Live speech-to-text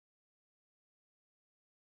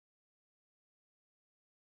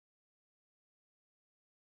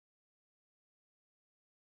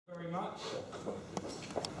Very much.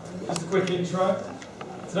 Just a quick intro.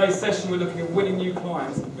 Today's session we're looking at winning new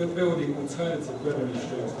clients and building alternative revenue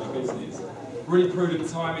streams for your business. Really prudent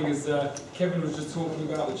timing as Kevin was just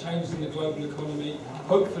talking about the changes in the global economy,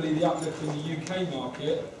 hopefully the uplift in the UK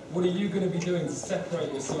market. What are you going to be doing to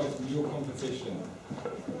separate yourself from your competition?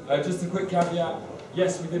 Just a quick caveat,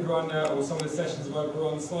 yes we did run, or some of the sessions have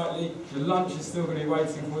overrun slightly. Your lunch is still going to be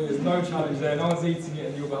waiting for you, there's no challenge there, no one's eating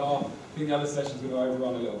it on your behalf. I think the other session's going to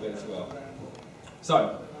overrun a little bit as well.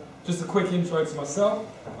 So, just a quick intro to myself.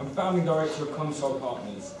 I'm founding director of ConSol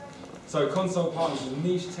Partners. So ConSol Partners is a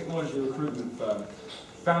niche technology recruitment firm.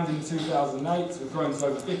 Founded in 2008, we've grown to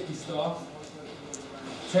over 50 staff,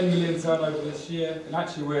 10 million turnover this year, and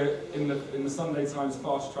actually we're in the Sunday Times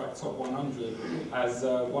Fast Track Top 100 as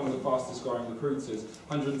one of the fastest growing recruiters,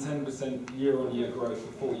 110% year-on-year growth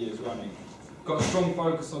for 4 years running. Got a strong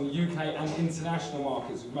focus on the UK and international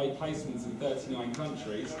markets. We've made placements in 39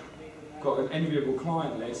 countries. Got an enviable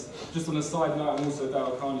client list. Just on a side note, I'm also a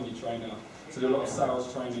Dale Carnegie Trainer, so do a lot of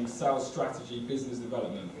sales training, sales strategy, business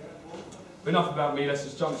development. But enough about me, let's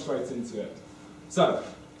just jump straight into it. So,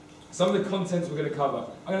 some of the contents we're going to cover.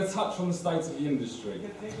 I'm going to touch on the state of the industry,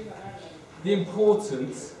 the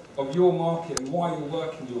importance of your market and why you're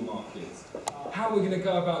working your market, how we're going to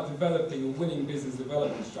go about developing a winning business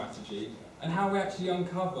development strategy, and how we actually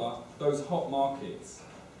uncover those hot markets.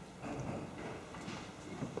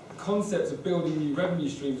 The concept of building new revenue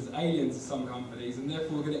streams is alien to some companies, and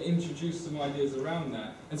therefore we're going to introduce some ideas around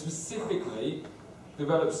that, and specifically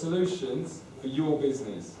develop solutions for your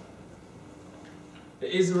business.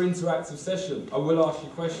 It is an interactive session. I will ask you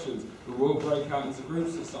questions. We will break out into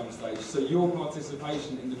groups at some stage, so your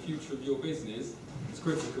participation in the future of your business is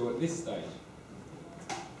critical at this stage.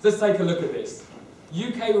 Let's take a look at this.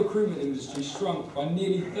 UK recruitment industry shrunk by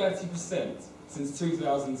nearly 30% since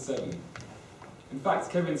 2007. In fact,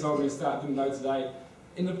 Kevin told me a stat I didn't know today.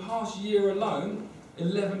 In the past year alone,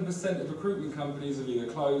 11% of recruitment companies have either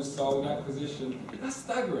closed, sold, acquisition. That's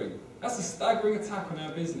staggering. That's a staggering attack on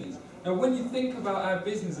our business. Now, when you think about our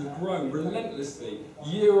business has grown relentlessly,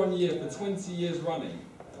 year on year, for 20 years running,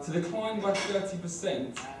 to decline by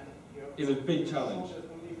 30% is a big challenge.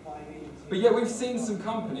 But yet we've seen some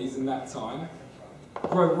companies in that time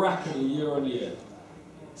grow rapidly year on year,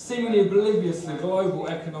 seemingly oblivious to the global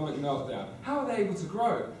economic meltdown. How are they able to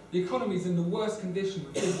grow? The economy is in the worst condition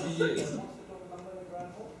for 50 years. In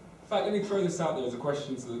fact, let me throw this out there as a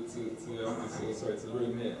question to the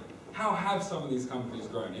room here. How have some of these companies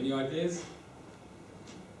grown? Any ideas?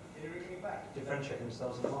 Differentiate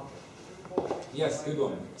themselves in the market. Yes, good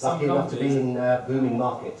one. Lucky enough to be in booming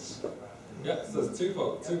markets. Yeah, so there's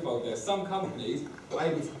twofold there. Some companies were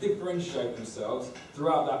able to differentiate themselves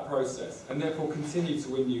throughout that process and therefore continue to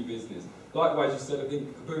win new business. Likewise, you said, I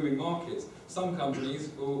think, booming markets. Some companies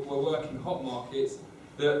were working hot markets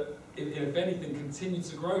that, if anything, continue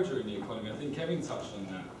to grow during the economy. I think Kevin touched on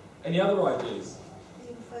that. Any other ideas?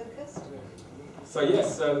 Focused. So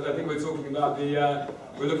yes, I think we're talking about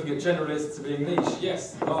we're looking at generalists to being niche.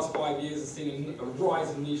 Yes, the last 5 years have seen a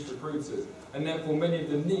rise in niche recruiters, and therefore many of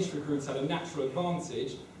the niche recruiters had a natural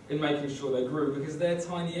advantage in making sure they grew because their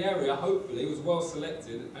tiny area, hopefully, was well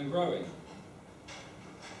selected and growing.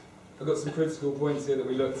 I've got some critical points here that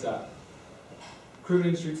we looked at.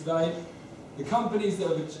 Recruitment industry today, the companies that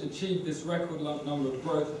have achieved this record number of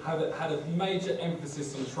growth had a major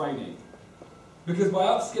emphasis on training. Because by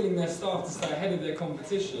upskilling their staff to stay ahead of their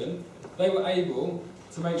competition, they were able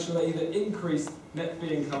to make sure they either increased net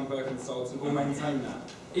fee income per consultant or maintain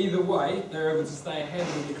that. Either way, they were able to stay ahead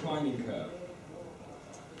of the declining curve.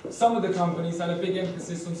 Some of the companies had a big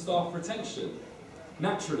emphasis on staff retention.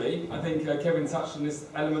 Naturally, I think Kevin touched on this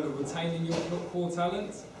element of retaining your core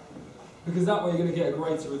talent, because that way you're going to get a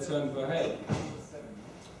greater return per head.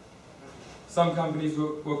 Some companies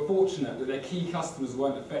were fortunate that their key customers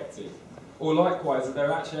weren't affected. Or likewise, that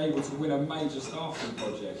they're actually able to win a major staffing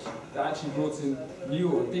project that actually brought in new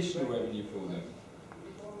or additional revenue for them.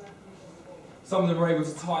 Some of them were able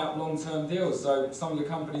to tie up long-term deals. So some of the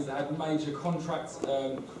companies that had major contract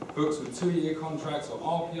books with 2-year contracts or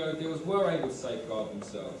RPO deals were able to safeguard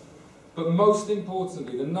themselves. But most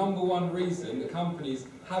importantly, the number one reason that companies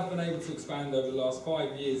have been able to expand over the last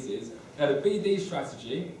 5 years is they had a BD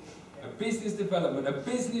strategy, a business development, a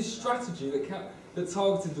business strategy that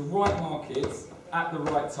targeted the right markets at the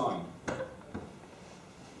right time.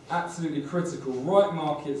 Absolutely critical. Right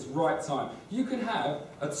markets, right time. You can have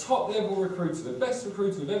a top-level recruiter, the best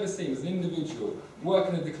recruiter we've ever seen as an individual, work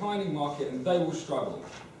in a declining market and they will struggle.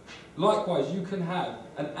 Likewise, you can have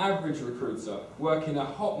an average recruiter work in a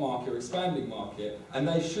hot market or expanding market and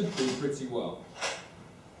they should do pretty well.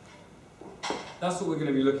 That's what we're going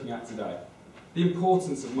to be looking at today. The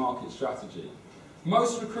importance of market strategy.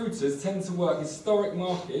 Most recruiters tend to work historic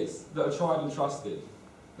markets that are tried and trusted.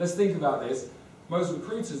 Let's think about this. Most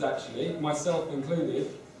recruiters actually, myself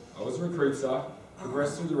included, I was a recruiter,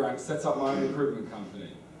 progressed through the ranks, set up my own recruitment company.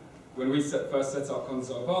 When we first set up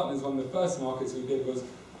ConSol Partners, one of the first markets we did was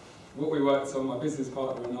what we worked on, my business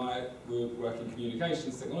partner and I were working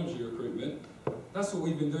communications, technology recruitment. That's what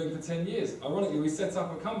we've been doing for 10 years. Ironically, we set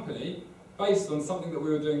up a company based on something that we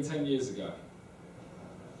were doing 10 years ago.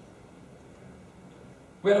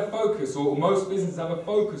 We had a focus, or most businesses have a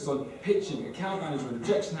focus on pitching, account management,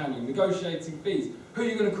 objection handling, negotiating fees. Who are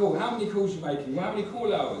you going to call? How many calls you're making? How many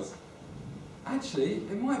call hours? Actually,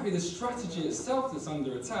 it might be the strategy itself that's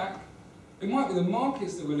under attack. It might be the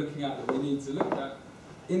markets that we're looking at that we need to look at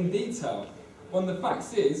in detail. One of the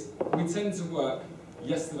facts is, we tend to work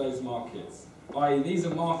yesterday's markets, i.e. these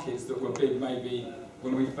are markets that were big maybe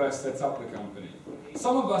when we first set up the company.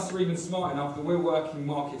 Some of us are even smart enough that we're working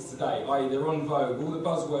markets today, i.e. they're on vogue, all the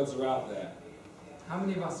buzzwords are out there. How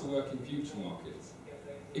many of us are working future markets?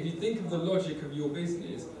 If you think of the logic of your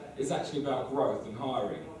business, it's actually about growth and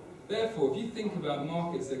hiring. Therefore, if you think about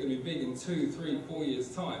markets that are going to be big in 2, 3, 4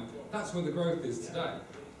 years' time, that's where the growth is today.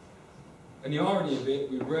 And the irony of it,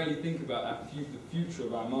 we rarely think about the future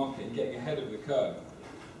of our market and getting ahead of the curve.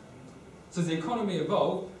 So as the economy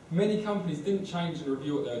evolved, many companies didn't change and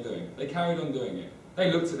review what they were doing. They carried on doing it. They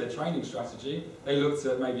looked at their training strategy, they looked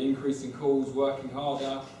at maybe increasing calls, working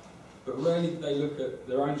harder, but rarely did they look at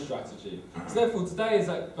their own strategy. So therefore today is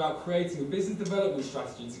about creating a business development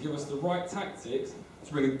strategy to give us the right tactics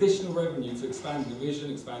to bring additional revenue to expand the vision,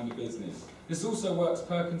 expand the business. This also works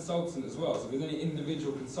per consultant as well, so if there's any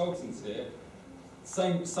individual consultants here,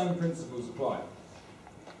 same principles apply.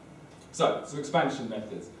 So expansion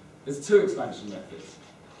methods. There's 2 expansion methods.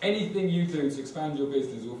 Anything you do to expand your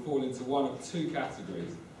business will fall into one of 2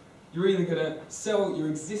 categories. You're either going to sell your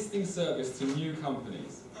existing service to new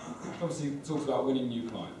companies. Obviously, it talks about winning new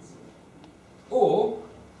clients. Or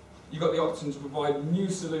you've got the option to provide new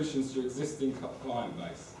solutions to your existing client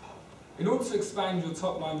base. In order to expand your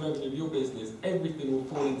top line revenue of your business, everything will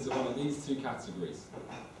fall into one of these 2 categories.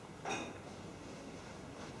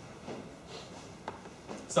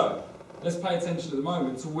 So, let's pay attention at the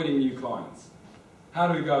moment to winning new clients. How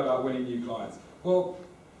do we go about winning new clients? Well,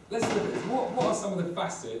 let's look at this. What are some of the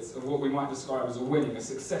facets of what we might describe as a winning, a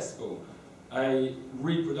successful, a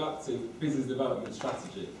reproductive business development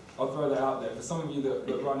strategy? I'll throw that out there. For some of you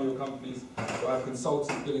that run your companies or have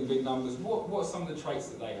consultants billing big numbers, what are some of the traits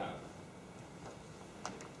that they have?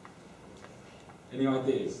 Any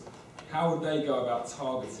ideas? How would they go about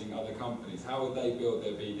targeting other companies? How would they build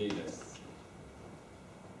their BD lists?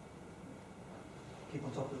 Keep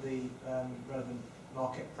on top of the relevant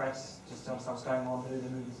market press, just to understand what's going on, who the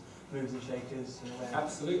movers and shakers.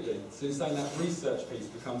 Absolutely. So you're saying that research piece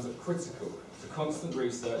becomes critical. It's a constant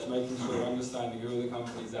research, making sure you're understanding who are the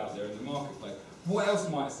companies out there in the marketplace. What else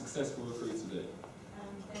might a successful recruiter do?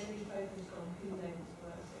 They're really focused on who they want to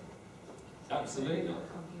work with. Absolutely. Not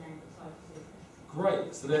a company name, but type of business.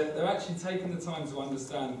 Great. So they're actually taking the time to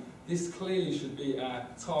understand this clearly should be our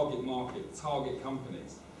target market, target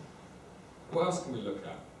companies. What else can we look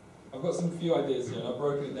at? I've got some few ideas here and I've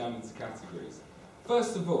broken it down into categories.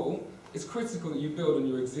 First of all, it's critical that you build on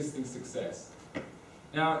your existing success.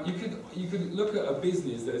 Now, you could look at a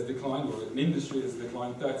business that has declined or an industry that's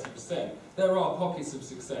declined 30%. There are pockets of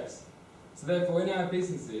success. So therefore, in our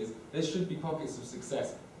businesses, there should be pockets of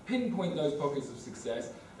success. Pinpoint those pockets of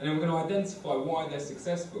success, and then we're going to identify why they're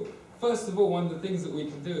successful. First of all, one of the things that we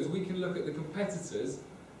can do is we can look at the competitors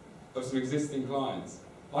of some existing clients.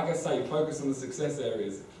 Like I say, focus on the success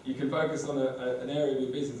areas. You can focus on an area of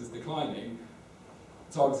your business that's declining,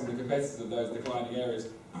 targeting the competitors of those declining areas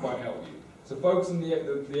won't help you. So focus on the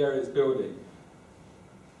area that's building.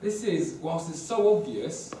 This is, whilst it's so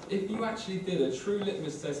obvious, if you actually did a true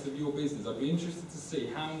litmus test of your business, I'd be interested to see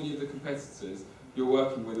how many of the competitors you're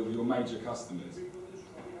working with of your major customers.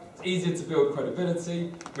 It's easier to build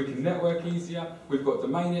credibility, we can network easier, we've got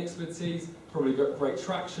domain expertise, probably got great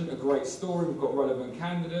traction, a great story, we've got relevant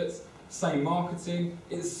candidates, same marketing.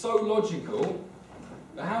 It's so logical,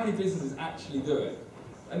 but how many businesses actually do it?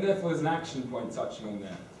 And therefore there's an action point touching on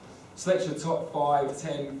there. Select your top 5,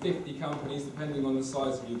 10, 50 companies, depending on the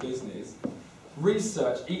size of your business.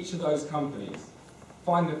 Research each of those companies.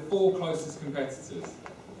 Find the 4 closest competitors.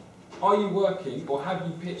 Are you working or have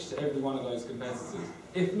you pitched to every one of those competitors?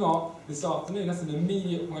 If not, this afternoon, that's an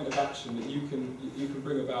immediate point of action that you can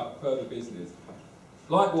bring about further business.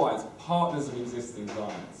 Likewise, partners of existing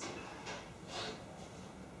clients.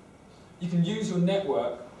 You can use your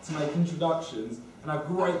network to make introductions and have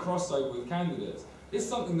great crossover with candidates. It's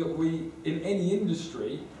something that we, in any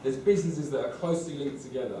industry, there's businesses that are closely linked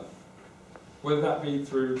together. Whether that be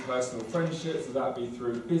through personal friendships, whether that be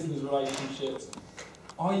through business relationships.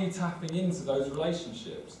 Are you tapping into those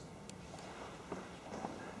relationships?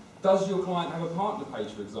 Does your client have a partner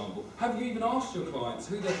page, for example? Have you even asked your clients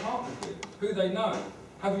who they're partnered with, who they know?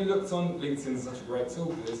 Have you looked on, LinkedIn is such a great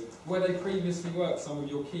tool for this, where they previously worked, some of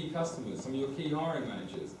your key customers, some of your key hiring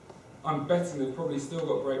managers? I'm betting they've probably still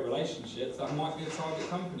got great relationships. That might be a target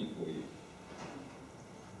company for you.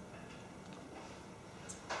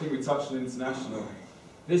 I think we touched on international.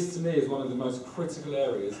 This to me is one of the most critical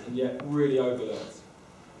areas and yet really overlooked.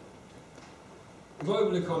 The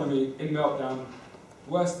global economy in meltdown,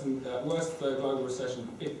 worst global recession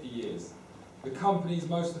for 50 years. The companies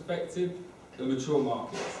most affected, the mature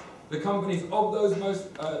markets. The companies of those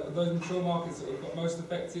mature markets that have got most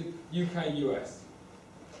affected, UK, US.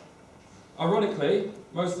 Ironically,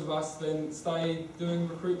 most of us then stay doing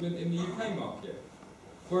recruitment in the UK market.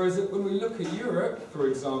 Whereas when we look at Europe, for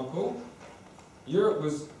example, Europe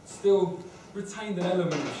was still retained an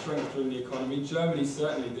element of strength during the economy. Germany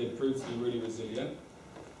certainly did prove to be really resilient.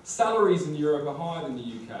 Salaries in Europe are higher than the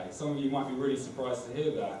UK. Some of you might be really surprised to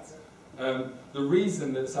hear that. The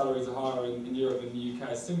reason that salaries are higher in Europe than the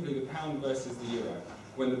UK is simply the pound versus the euro.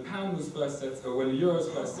 When the pound was first set, or when the euro was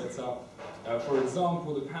first set up, for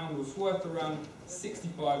example, the pound was worth around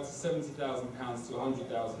 65 to 70,000 pounds to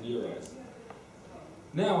 100,000 euros.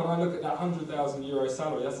 Now, when I look at that 100,000 euro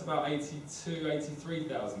salary, that's about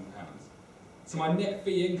 83,000 pounds. So my net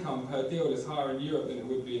fee income per deal is higher in Europe than it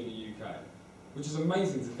would be in the UK, which is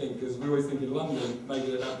amazing to think, because we always think in London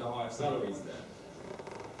maybe they'd have the higher salaries there.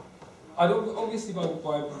 Obviously, by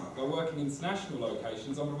working in international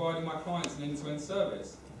locations, I'm providing my clients an end-to-end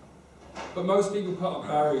service. But most people put up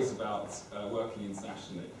barriers about working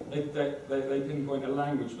internationally. They pinpoint a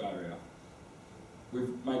language barrier.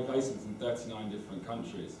 We've made placements in 39 different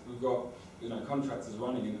countries. We've got contractors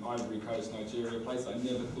running in Ivory Coast, Nigeria, a place I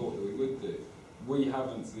never thought that we would do. We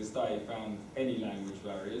haven't, to this day, found any language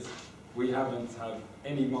barriers. We haven't had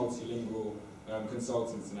any multilingual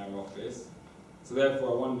consultants in our office. So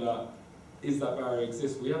therefore, I wonder, is that barrier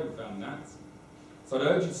exist? We haven't found that. So I'd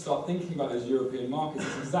urge you to start thinking about those European markets.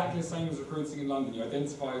 It's exactly the same as recruiting in London. You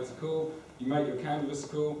identify who to call, you make your canvas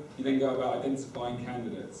call, you then go about identifying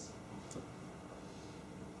candidates.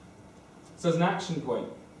 So as an action point,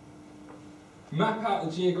 map out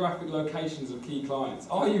the geographic locations of key clients.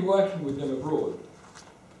 Are you working with them abroad?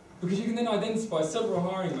 Because you can then identify several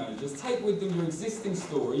hiring managers, take with them your existing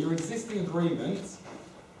story, your existing agreement,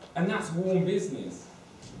 and that's warm business.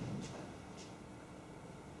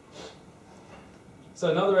 So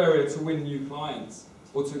another area to win new clients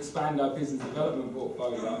or to expand our business development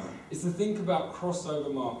portfolio is to think about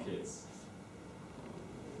crossover markets.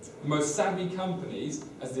 The most savvy companies,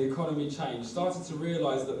 as the economy changed, started to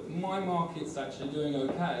realise that my market's actually doing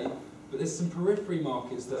okay, but there's some periphery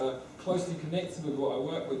markets that are closely connected with what I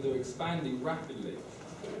work with that are expanding rapidly.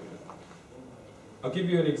 I'll give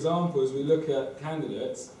you an example as we look at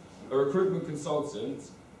candidates. A recruitment consultant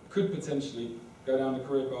could potentially go down the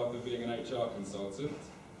career path of being an HR consultant.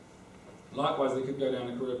 Likewise, they could go down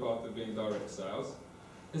the career path of being direct sales.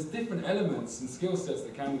 There's different elements and skill sets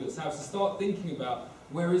that candidates have, so start thinking about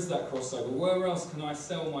where is that crossover, where else can I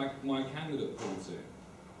sell my candidate pool to?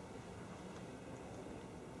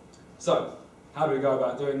 So, how do we go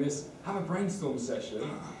about doing this? Have a brainstorm session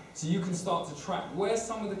so you can start to track where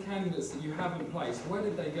some of the candidates that you haven't placed, where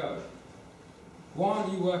did they go? Why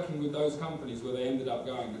aren't you working with those companies where they ended up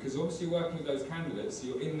going? Because obviously you're working with those candidates, so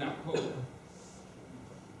you're in that pool.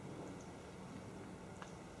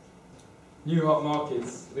 New hot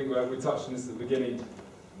markets, I think we touched on this at the beginning.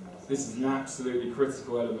 This is an absolutely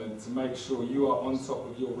critical element to make sure you are on top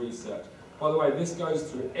of your research. By the way, this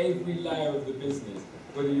goes through every layer of the business.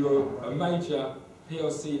 Whether you're a major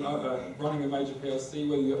PLC, running a major PLC,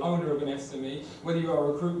 whether you're owner of an SME, whether you're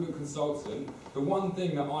a recruitment consultant, the one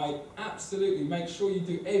thing that I absolutely make sure you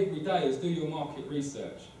do every day is do your market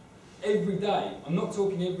research. Every day. I'm not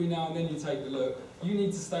talking every now and then you take a look. You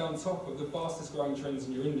need to stay on top of the fastest growing trends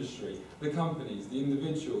in your industry, the companies, the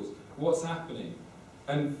individuals, what's happening,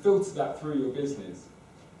 and filter that through your business.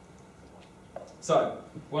 So,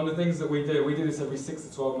 one of the things that we do this every 6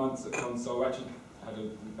 to 12 months at ConSol. We actually had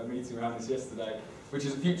a meeting around this yesterday, which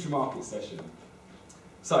is a future market session.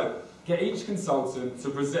 So, get each consultant to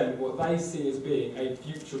present what they see as being a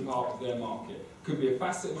future part of their market. Could be a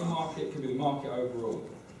facet of the market, could be the market overall.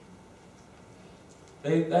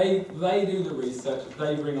 They do the research,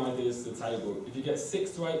 they bring ideas to the table. If you get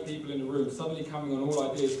 6 to 8 people in the room suddenly coming on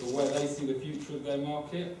all ideas for where they see the future of their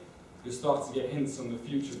market, you'll start to get hints on the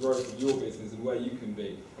future growth of your business and where you can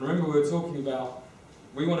be. And remember, we were talking about,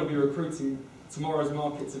 we want to be recruiting tomorrow's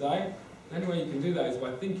market today. The only way you can do that is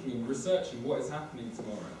by thinking and researching what is happening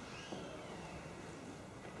tomorrow.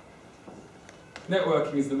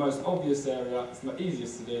 Networking is the most obvious area, it's the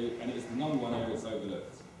easiest to do, and it is the #1 area that's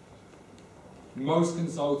overlooked. Most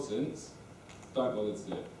consultants don't bother to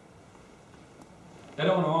do it. They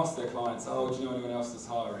don't want to ask their clients, oh, do you know anyone else that's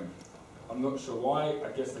hiring? I'm not sure why.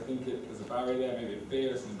 I guess they think there's a barrier there, maybe a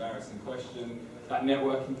fear, it's an embarrassing question. That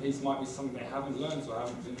networking piece might be something they haven't learned or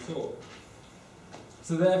haven't been taught.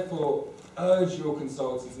 So therefore, urge your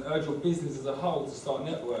consultants and urge your business as a whole to start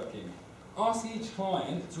networking. Ask each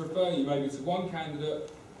client to refer you maybe to one candidate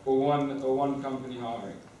or one company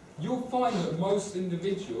hiring. You'll find that most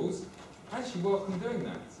individuals actually welcome doing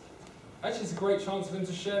that. Actually, it's a great chance for them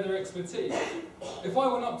to share their expertise. If I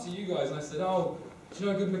went up to you guys and I said, oh, do you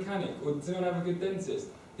know a good mechanic? Or does anyone have a good dentist?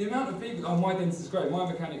 The amount of people, oh, my dentist is great, my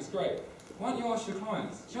mechanic's great. Why don't you ask your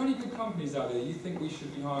clients, do you know any good companies out there you think we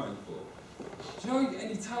should be hiring for? Do you know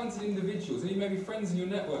any talented individuals, any maybe friends in your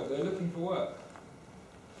network that are looking for work?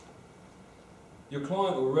 Your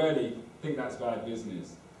client will rarely think that's bad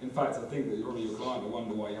business. In fact, I think that probably your client will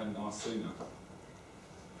wonder why you hadn't asked sooner.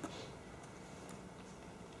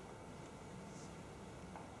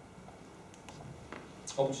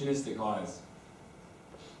 Opportunistic hires.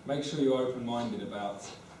 Make sure you're open-minded about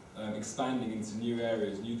expanding into new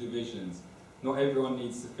areas, new divisions. Not everyone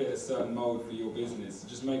needs to fit a certain mould for your business, so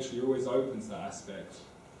just make sure you're always open to that aspect.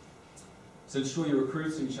 So ensure your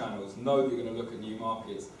recruiting channels, know that you're going to look at new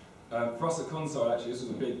markets. For us at ConSol, actually, this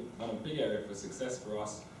was a big area for success for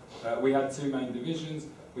us. We had 2 main divisions.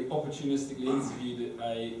 We opportunistically interviewed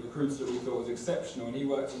a recruiter that we thought was exceptional, and he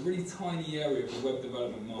worked in a really tiny area of the web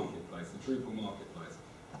development marketplace, the Drupal marketplace.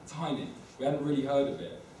 Tiny. We hadn't really heard of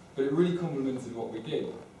it, but it really complemented what we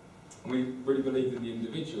did. We really believed in the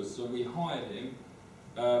individuals, so we hired him.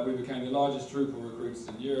 We became the largest Drupal recruiters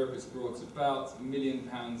in Europe. It's brought about £1 million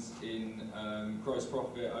in gross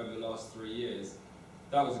profit over the last 3 years.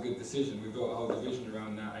 That was a good decision. We built a whole division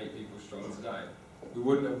around now, 8 people strong today. We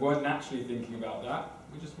weren't naturally thinking about that.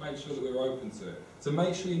 We just made sure that we were open to it. So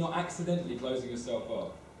make sure you're not accidentally closing yourself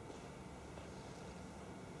off.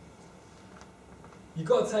 You've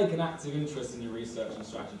got to take an active interest in your research and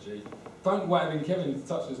strategy. Don't wait, I mean Kevin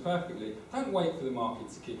touched on this perfectly, don't wait for the market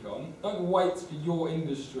to kick on. Don't wait for your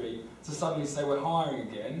industry to suddenly say we're hiring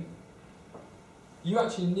again. You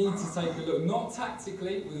actually need to take a look, not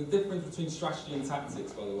tactically, with a difference between strategy and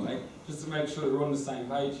tactics, by the way, just to make sure that we're on the same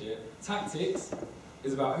page here. Tactics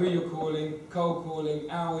is about who you're calling, cold calling,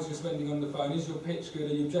 hours you're spending on the phone, is your pitch good,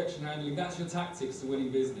 are you objection handling, that's your tactics to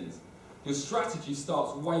winning business. Your strategy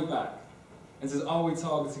starts way back and says, are we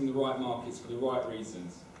targeting the right markets for the right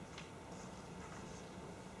reasons?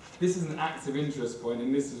 This is an active interest point,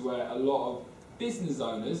 and this is where a lot of business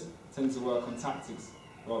owners tend to work on tactics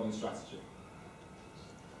rather than strategy.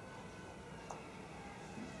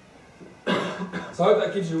 So I hope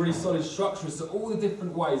that gives you a really solid structure as to all the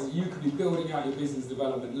different ways that you could be building out your business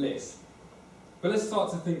development list. But let's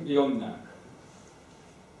start to think beyond that.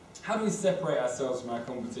 How do we separate ourselves from our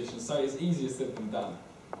competition so it's easier said than done?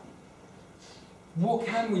 What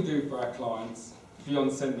can we do for our clients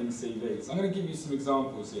beyond sending CVs? I'm going to give you some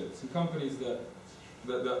examples here, some companies that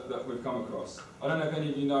we've come across. I don't know if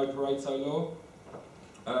any of you know Pareto Law.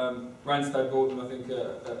 Randstad bought them, I think,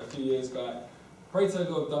 a few years back. Pareto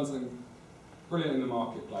Law have done something brilliant in the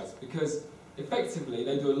marketplace because effectively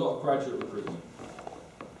they do a lot of graduate recruitment.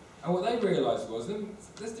 And what they realised was,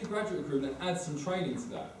 let's do graduate recruitment and add some training to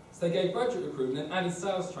that. So they gave graduate recruitment and added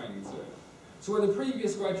sales training to it. So where the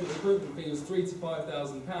previous graduate recruitment fee was £3,000 to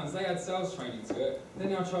 £5,000, they add sales training to it, they're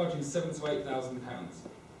now charging £7,000 to £8,000.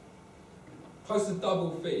 Close to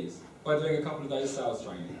double fees by doing a couple of days sales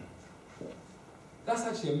training. That's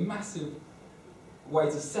actually a massive way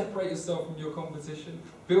to separate yourself from your competition,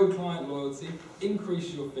 build client loyalty,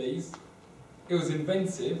 increase your fees. It was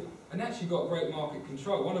inventive and actually got great market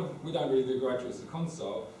control. We don't really do graduates at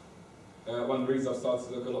ConSol. One of the reasons I've started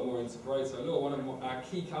to look a lot more into Pareto Law, one of our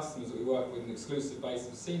key customers that we work with on an exclusive basis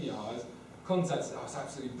of senior hires contacted, oh, it's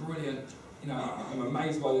absolutely brilliant, you know, I'm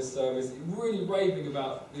amazed by this service, really raving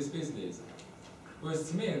about this business. Whereas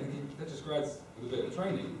to me, I'm thinking, they're just grads with a bit of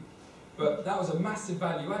training. But that was a massive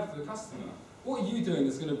value add for the customer. What are you doing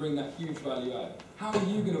that's going to bring that huge value add? How are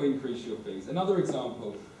you going to increase your fees? Another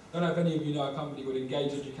example, I don't know if any of you know a company called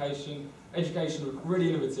Engage Education. Really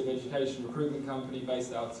innovative education recruitment company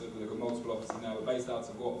based out of, they've got multiple offices now, but based out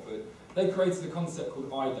of Watford. They created a concept called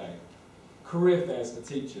iDay, career fairs for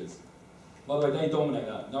teachers. By the way, they dominate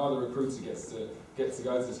that. No other recruiter gets to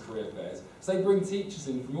go to these career fairs. So they bring teachers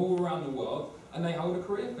in from all around the world, and they hold a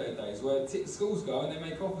career fair days where schools go and they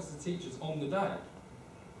make offers to teachers on the day.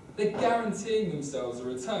 They're guaranteeing themselves a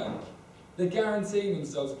return. They're guaranteeing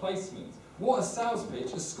themselves placement. What a sales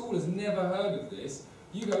pitch. A school has never heard of this.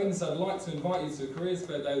 You go in and say, I'd like to invite you to a careers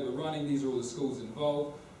fair day we're running. These are all the schools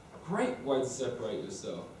involved. Great way to separate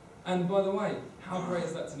yourself. And by the way, how great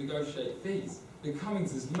is that to negotiate fees? They're coming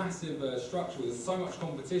to this massive structure where there's so much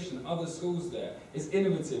competition, other schools there. It's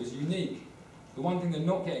innovative, it's unique. The one thing they're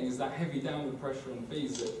not getting is that heavy downward pressure on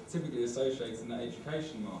fees that typically associates in that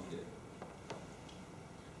education market.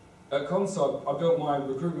 At ConSol, I built my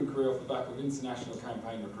recruitment career off the back of international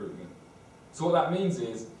campaign recruitment. So what that means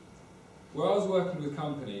is, where I was working with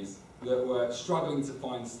companies that were struggling to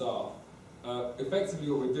find staff, effectively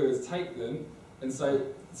what we do is take them and say,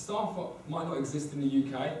 staff might not exist in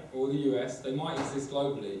the UK or the US, they might exist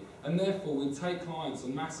globally, and therefore we take clients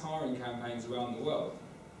on mass hiring campaigns around the world.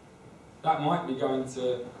 That might be going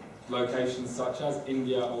to locations such as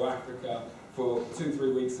India or Africa for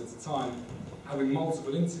 2-3 weeks at a time, having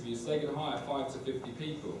multiple interviews, so they can hire 5 to 50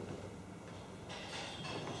 people.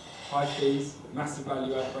 High fees, massive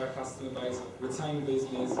value add for our customer base, retain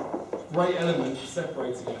business, great element of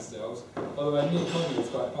separating ourselves. By the way, in the economy it's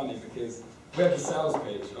quite funny because we have the sales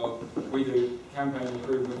pitch of we do campaign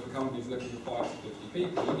recruitment for companies looking for 5 to 50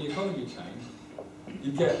 people. When the economy changed,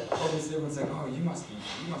 you get obviously everyone saying, "Oh, you must be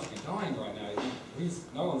dying right now.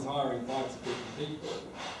 No one's hiring 5 to 50 people."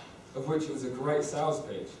 Of which it was a great sales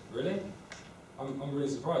pitch. Really? I'm really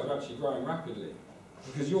surprised. We're actually growing rapidly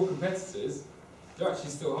because your competitors, they're actually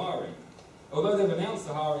still hiring. Although they've announced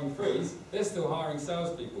a hiring freeze, they're still hiring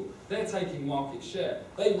salespeople. They're taking market share.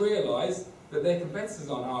 They realise that their competitors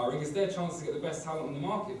aren't hiring. It's their chance to get the best talent in the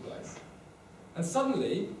marketplace. And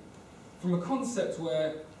suddenly, from a concept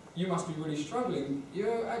where you must be really struggling,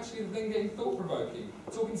 you're actually then getting thought-provoking,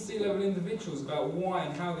 talking to C-level individuals about why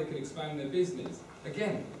and how they could expand their business.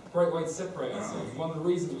 Again, great way to separate ourselves. One of the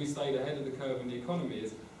reasons we stayed ahead of the curve in the economy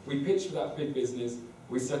is we pitched for that big business,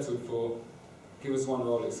 we settled for, give us one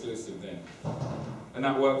role exclusive then. And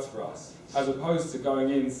that worked for us, as opposed to going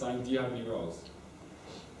in saying, do you have any roles?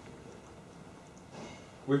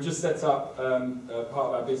 We've just set up a part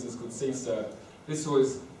of our business called CSERV. This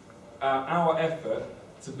was our effort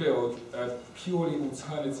to build a purely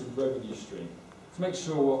alternative revenue stream. To make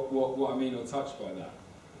sure what I mean or touch by that.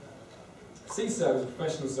 CSERV is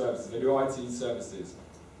professional services, they do IT services.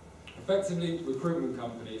 Effectively, recruitment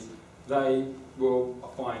companies, they will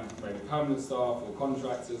find maybe permanent staff or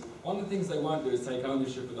contractors. One of the things they won't do is take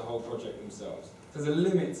ownership of the whole project themselves. There's a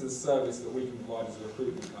limit to the service that we can provide as a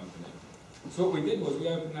recruitment company. So what we did was we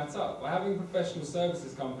opened that up. By having a professional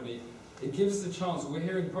services company, it gives us a chance, we're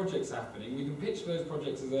hearing projects happening, we can pitch those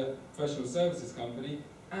projects as a professional services company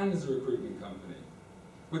and as a recruitment company.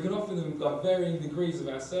 We can offer them like varying degrees of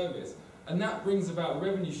our service, and that brings about a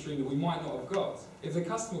revenue stream that we might not have got. If the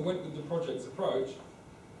customer went with the project approach,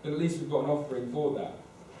 then at least we've got an offering for that.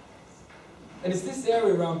 And it's this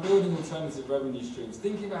area around building alternative revenue streams,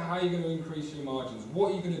 thinking about how you're going to increase your margins,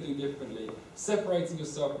 what you're going to do differently, separating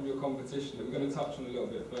yourself from your competition, that we're going to touch on a little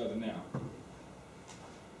bit further now.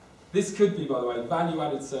 This could be, by the way,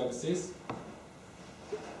 value-added services,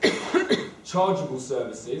 chargeable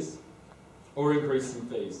services, or increasing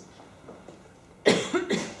fees.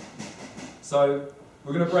 So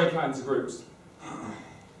we're going to break out into groups.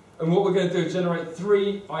 And what we're going to do is generate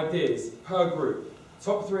 3 ideas per group.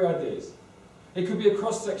 Top 3 ideas. It could be a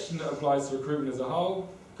cross-section that applies to recruitment as a whole.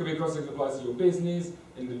 It could be a cross-section that applies to your business,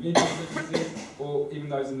 individual businesses, or even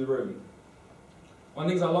those in the room. One of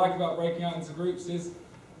the things I like about breaking out into groups is,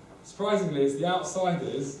 surprisingly, it's the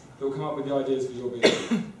outsiders that will come up with the ideas for your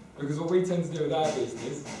business. Because what we tend to do with our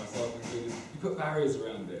business, myself included, is you put barriers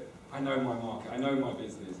around it. I know my market, I know my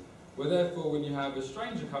business. Where therefore, when you have a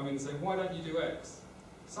stranger come in and say, why don't you do X?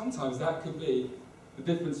 Sometimes that could be the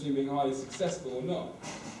difference between being highly successful or not.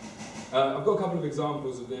 I've got a couple of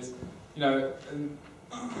examples of this. You know,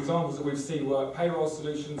 examples that we've seen work. Payroll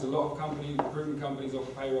solutions. A lot of companies, recruitment companies,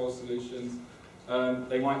 offer payroll solutions.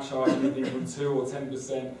 They might charge anything from 2 or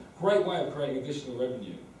 10%. Great way of creating additional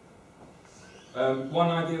revenue. One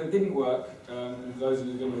idea that didn't work, and for those of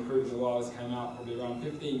you who've been recruiting a while, this came out probably around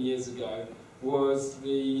 15 years ago, was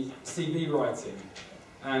the CV writing.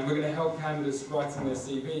 And we're going to help candidates writing their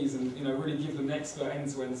CVs and really give them an expert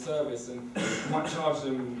end-to-end service, and might charge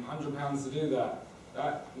them £100 to do that.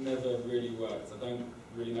 That never really worked. I don't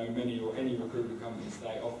really know many or any recruitment companies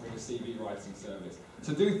today offering a CV writing service.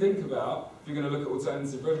 So do think about, if you're going to look at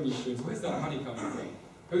alternative revenue streams, where's that money coming from?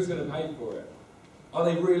 Who's going to pay for it? Are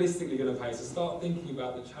they realistically going to pay? So start thinking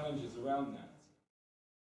about the challenges around that.